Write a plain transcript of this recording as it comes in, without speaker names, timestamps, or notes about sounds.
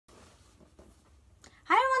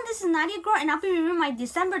this is Nadia Girl, and I'll be reviewing my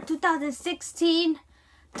December 2016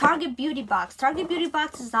 Target Beauty Box. Target Beauty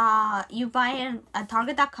Box is you buy it at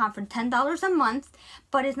Target.com for $10 a month,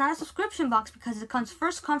 but it's not a subscription box because it comes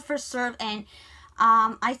first come first serve. And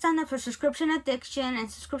I signed up for Subscription Addiction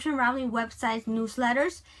and Subscription Rattling websites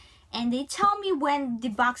newsletters, and they tell me when the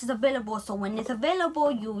box is available. So when it's available,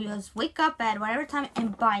 you just wake up at whatever time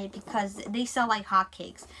and buy it because they sell like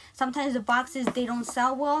hotcakes. Sometimes the boxes, they don't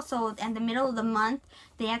sell well, so in the middle of the month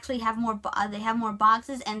they actually have more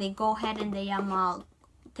boxes, and they go ahead and they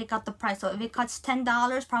take out the price. So if it costs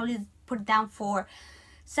 $10, probably put it down for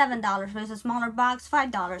 $7. If it's a smaller box,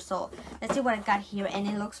 $5. So let's see what I got here, and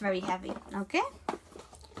it looks very heavy. Okay,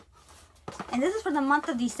 and this is for the month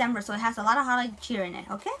of December, so it has a lot of holiday cheer in it.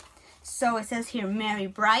 Okay, so it says here Merry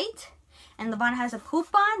Bright, and the bottom has a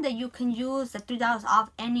coupon that you can use at $3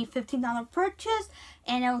 off any $15 purchase,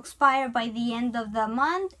 and it'll expire by the end of the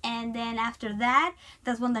month. And then after that,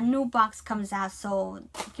 that's when the new box comes out, so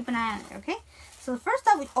keep an eye on it. Okay, so first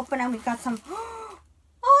off, we open and we got some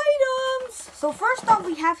items. So first off,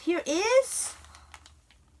 we have here is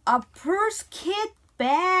a purse kit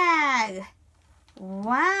bag.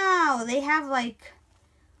 Wow, they have like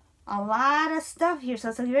a lot of stuff here. So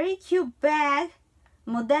it's a very cute bag,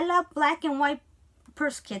 Modella black and white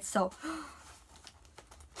purse kit. So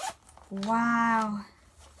wow,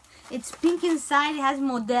 it's pink inside. It has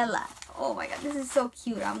Modella. Oh my god, this is so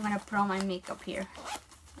cute. I'm gonna put on my makeup here.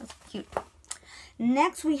 That's cute.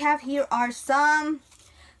 Next we have here are some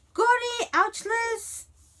goody ouchless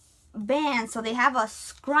bands. So they have a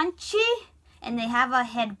scrunchie and they have a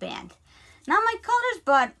headband. Not my colors,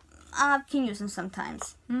 but I can use them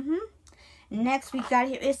sometimes. Next we got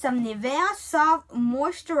here is some Nivea Soft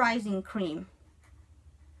Moisturizing Cream.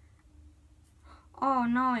 Oh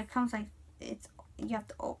no, it comes like you have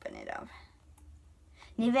to open it up.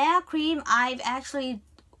 Nivea cream. I've actually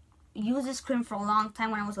used this cream for a long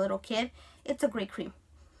time when I was a little kid. It's a great cream.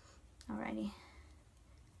 Alrighty.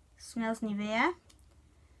 Smells Nivea.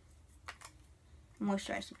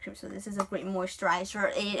 Moisturizing cream. So this is a great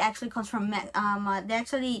moisturizer. It actually comes from they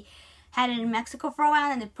actually had it in Mexico for a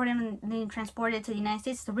while, and they put it in, they transported it to the United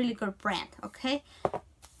States. It's a really good brand. Okay.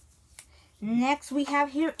 Next we have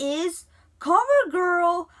here is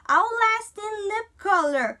CoverGirl Outlasting Lip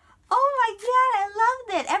Color. Oh my god, I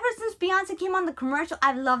loved it. Ever since Beyonce came on the commercial,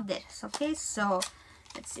 I've loved it. Okay, so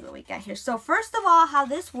let's see what we got here. So first of all, how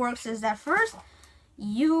this works is that first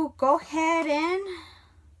you go ahead and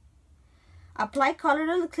apply color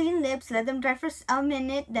to the clean lips, let them dry for a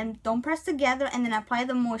minute, then don't press together, and then apply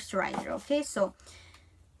the moisturizer. Okay, so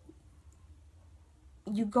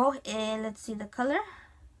you go and let's see the color.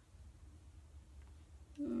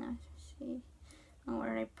 Let's see. Oh,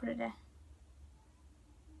 where did I put it at?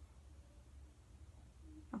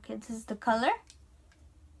 Okay, this is the color,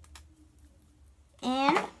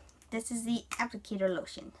 and this is the applicator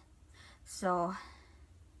lotion. So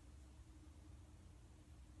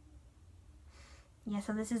yeah,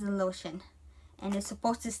 so this is a lotion, and it's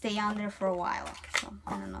supposed to stay on there for a while. So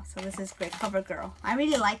I don't know. So this is great. CoverGirl. I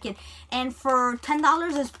really like it. And for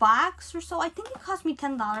 $10 this box or so, I think it cost me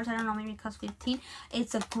 $10. I don't know, maybe it cost $15.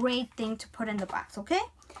 It's a great thing to put in the box. Okay.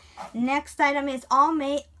 Next item is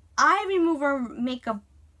Almay Eye Remover Makeup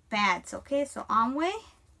Pads. Okay, so Almay.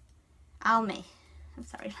 I'm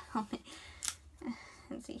sorry, Almay.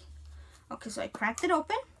 Let's see. Okay, so I cracked it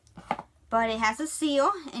open. But it has a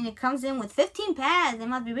seal, and it comes in with 15 pads. They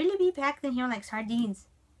must really be packed in here like sardines.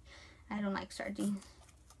 I don't like sardines.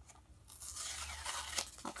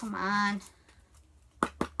 Oh, come on.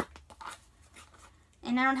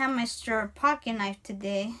 And I don't have my stir pocket knife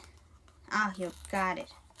today. Ah, you got it.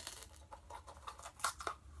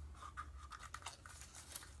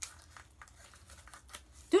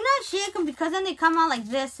 Do not shake them because then they come out like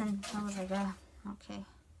this, and I was like, okay.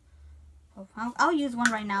 I'll use one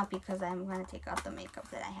right now because I'm going to take out the makeup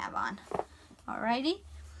that I have on. Alrighty.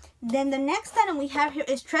 Then the next item we have here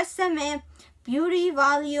is Tresemme Beauty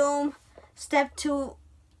Volume Step 2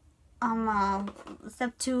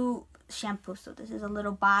 shampoo. So this is a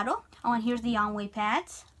little bottle. Oh, and here's the Almay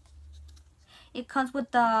pads. It comes with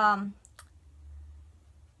the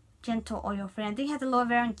gentle oil free. I think it has aloe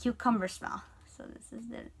vera and cucumber smell. So this is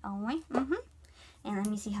the Almay. And let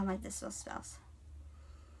me see how much this smells.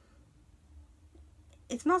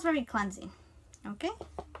 It smells very cleansing. Okay.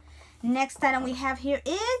 Next item we have here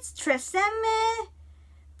is Tresemme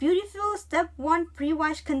Beautiful Step 1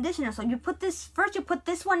 Pre-Wash Conditioner. So you put this first, you put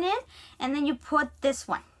this one in, and then you put this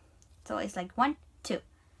one. So it's like 1, 2,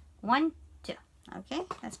 1, 2. Okay,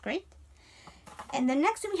 that's great. And the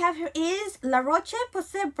next thing we have here is La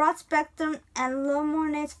Roche-Posay Broad Spectrum and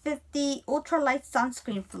Luminance 50 Ultralight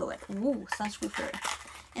Sunscreen Fluid. Ooh, sunscreen fluid.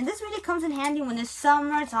 And this really comes in handy when it's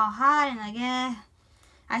summer, it's all hot, and like,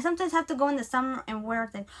 I sometimes have to go in the summer and wear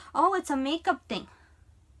things. Oh, it's a makeup thing.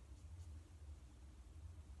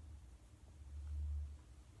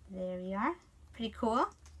 There we are. Pretty cool.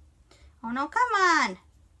 Oh no, come on!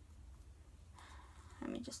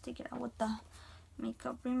 Let me just take it out with the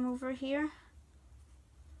makeup remover here.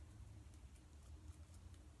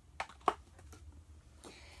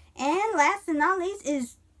 And last and not least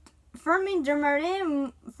is Firming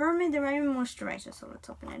Dermarin Moisturizer. So let's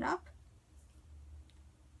open it up.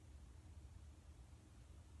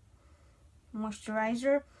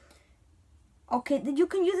 Moisturizer. Okay, you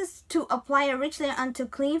can use this to apply a rich layer onto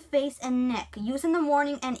clean face and neck. Use in the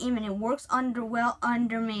morning and evening. It works well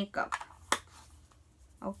under makeup.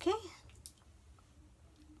 Okay.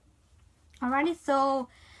 Alrighty, so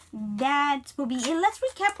that will be it. Let's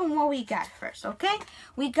recap on what we got first, okay?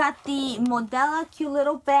 We got the Modella cute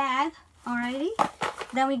little bag, alrighty.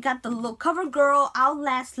 Then we got the CoverGirl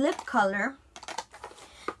Outlast lip color.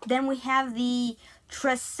 Then we have the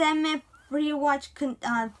Tresemme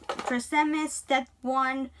Tresemme Step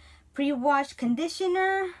 1 Pre-Wash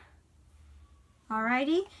Conditioner,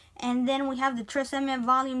 alrighty. And then we have the Tresemme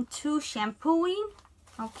Volume 2 Shampooing.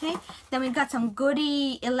 Okay, then we got some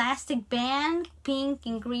goodie elastic band, pink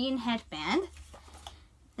and green headband.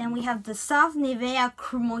 Then we have the soft Nivea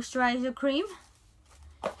moisturizer cream.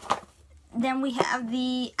 Then we have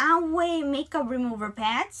the Away makeup remover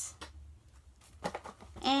pads.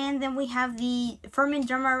 And then we have the Firming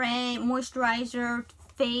Dermarin moisturizer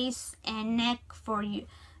face and neck for you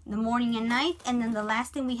the morning and night. And then the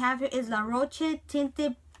last thing we have here is La Roche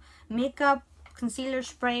Tinted Makeup Concealer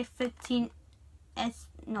Spray 50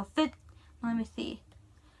 SPF.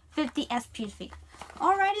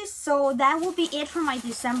 Alrighty, so that will be it for my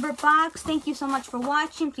December box. Thank you so much for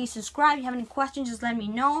watching. Please subscribe. If you have any questions, just let me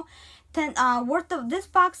know. Worth of this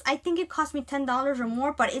box, I think it cost me $10 or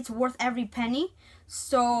more, but it's worth every penny.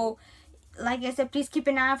 So like I said, please keep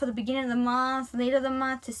an eye out for the beginning of the month, later of the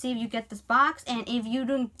month, to see if you get this box. And if you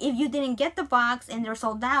didn't get the box and they're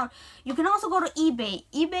sold out, you can also go to eBay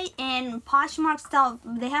and Poshmark stuff.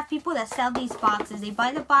 They have people that sell these boxes. They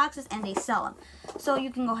buy the boxes and they sell them, so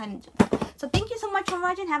you can go ahead and do it. So thank you so much for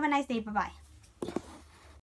watching. Have a nice day. Bye bye.